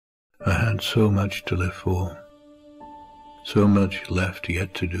I had so much to live for, so much left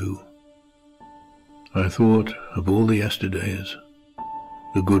yet to do. I thought of all the yesterdays,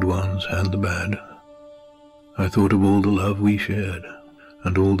 the good ones and the bad. I thought of all the love we shared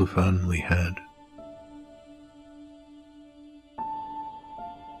and all the fun we had.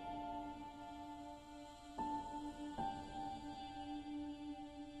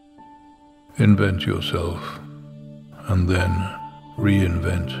 Invent yourself, and then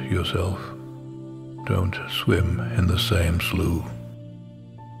reinvent yourself. Don't swim in the same slough.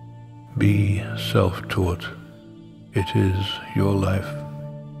 Be self-taught. It is your life.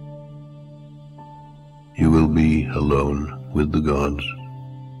 You will be alone with the gods,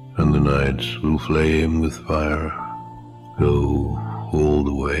 and the nights will flame with fire. Go all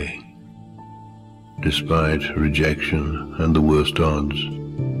the way, despite rejection and the worst odds,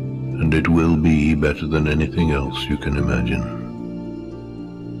 and it will be better than anything else you can imagine.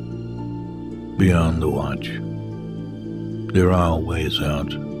 Beyond the watch, there are ways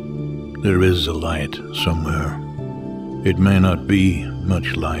out. There is a light somewhere. It may not be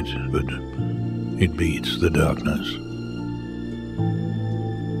much light, but it beats the darkness.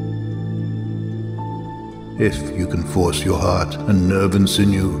 If you can force your heart and nerve and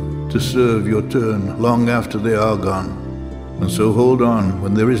sinew to serve your turn long after they are gone, and so hold on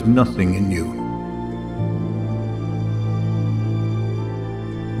when there is nothing in you.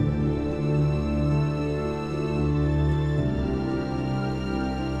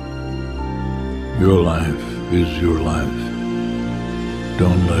 Your life is your life.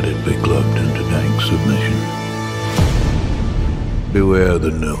 Don't let it be clubbed into dank submission. Beware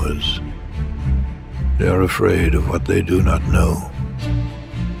the knowers. They are afraid of what they do not know.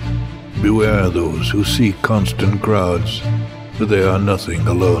 Beware those who seek constant crowds, but they are nothing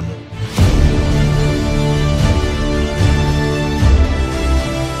alone.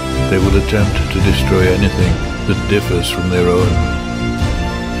 They will attempt to destroy anything that differs from their own.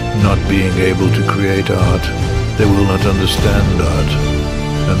 Not being able to create art, they will not understand art,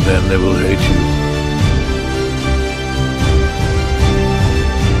 and then they will hate you.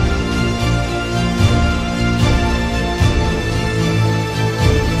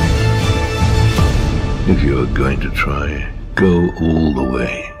 If you are going to try, go all the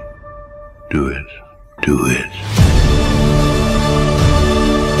way. Do it. Do it.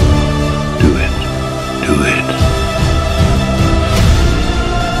 Do it. Do it.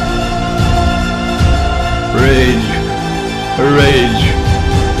 Rage, rage,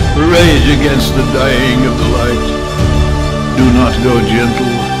 rage against the dying of the light. Do not go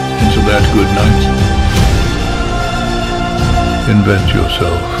gentle into that good night. Invent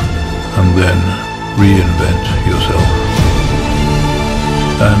yourself, and then reinvent yourself.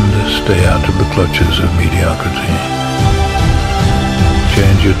 And stay out of the clutches of mediocrity.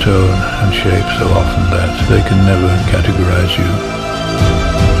 Change your tone and shape so often that they can never categorize you.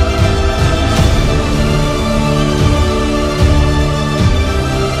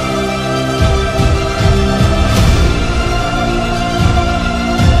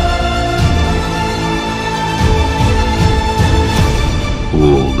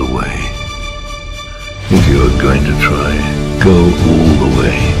 All the way. If you are going to try, go all the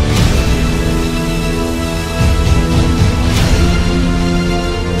way.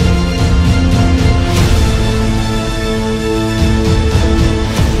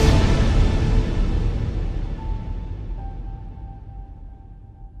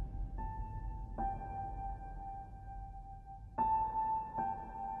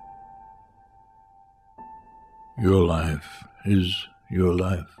 Your life is your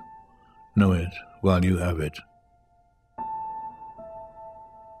life. Know it while you have it.